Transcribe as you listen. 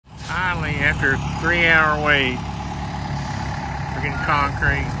finally, after a 3-hour wait, we're getting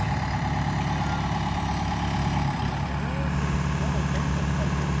concrete.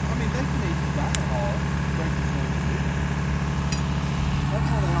 I mean, they can even buy it all. That's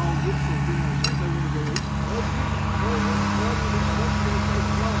how they all get so good. They want to go eat.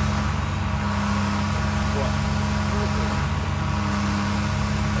 What?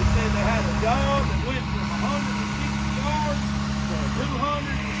 They said they had a job that went from 160 yards to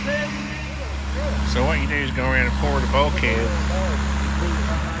 270. So what you do is go around and pour the bulkhead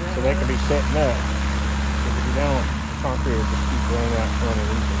so they can be setting up. Because if you don't, the concrete will just keep running out from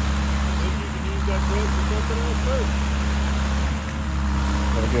underneath it. Maybe you can use that road for something else too.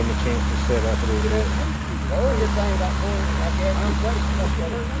 That'll give them a chance to set up a little bit. The only thing about going like that, I'm waiting for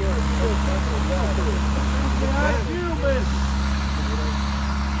the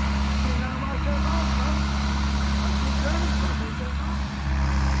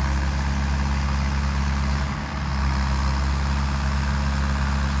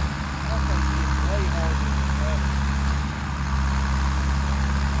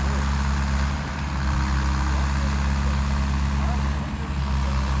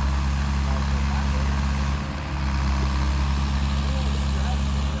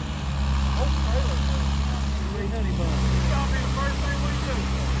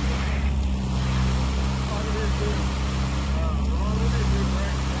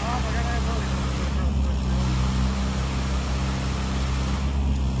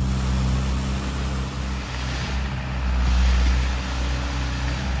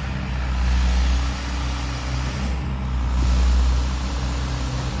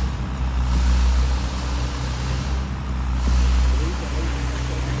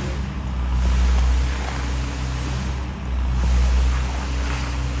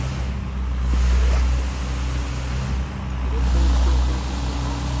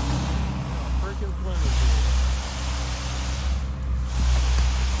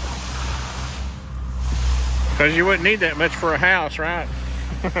Because you wouldn't need that much for a house, right?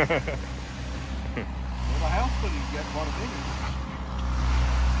 Well, the house footage got quite a big.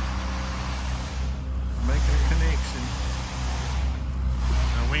 Making a connection.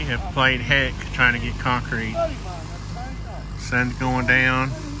 Now we have played heck trying to get concrete. Sun's going down.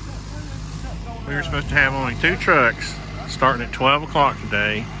 We were supposed to have only 2 trucks starting at 12 o'clock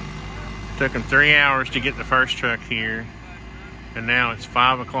today. Took them 3 hours to get the first truck here. And now it's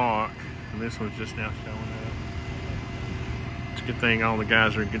 5 o'clock. And this one's just now showing up. It's a good thing all the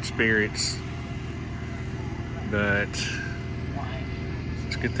guys are in good spirits. But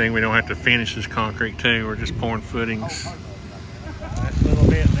it's a good thing we don't have to finish this concrete too. We're just pouring footings. Nice little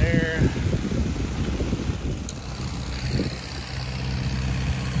bit there.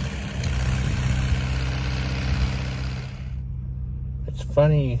 It's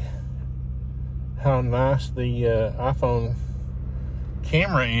funny how nice the iPhone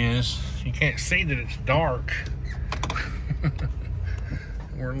camera is. You can't see that it's dark.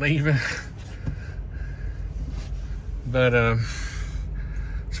 We're leaving. But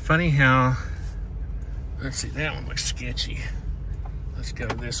it's funny how, let's see, that one looks sketchy. Let's go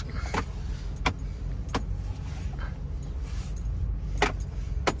to this one.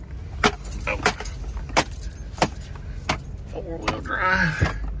 Oh. 4-wheel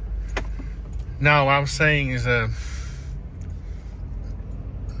drive. No, what I was saying is,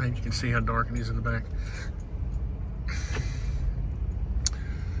 maybe you can see how dark it is in the back.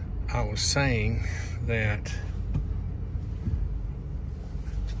 I was saying that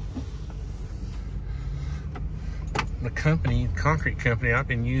the company, concrete company I've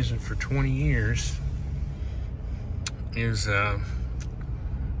been using for 20 years is had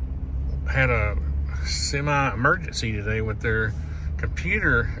a semi-emergency today with their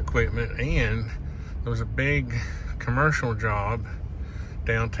computer equipment, and there was a big commercial job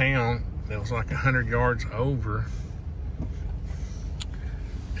downtown that was like 100 yards over,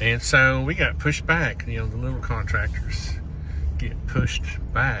 and so we got pushed back. You know, the little contractors get pushed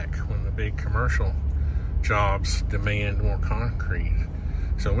back when the big commercial jobs demand more concrete.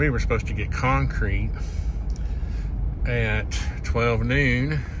 So we were supposed to get concrete at 12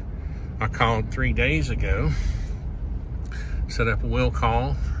 noon. I called 3 days ago, set up a will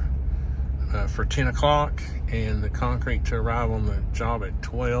call for 10 o'clock and the concrete to arrive on the job at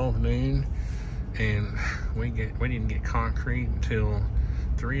 12 noon, and we didn't get concrete until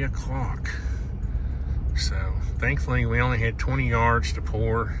 3 o'clock. So thankfully we only had 20 yards to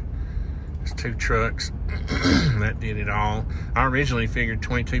pour. It's 2 trucks. That did it all. I originally figured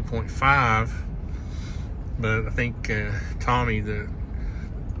 22.5, but I think Tommy, the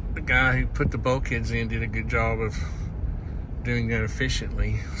guy who put the bulkheads in, did a good job of doing that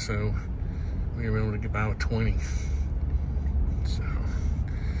efficiently. So we were able to get by with 20. So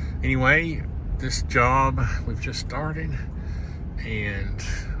anyway, this job we've just started, and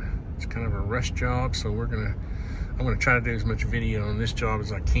it's kind of a rush job, so I'm gonna try to do as much video on this job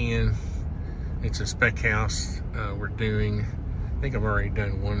as I can. It's a spec house we're doing. I think I've already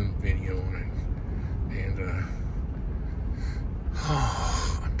done one video on it, and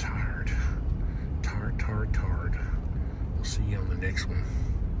oh, I'm tired. We'll see you on the next one.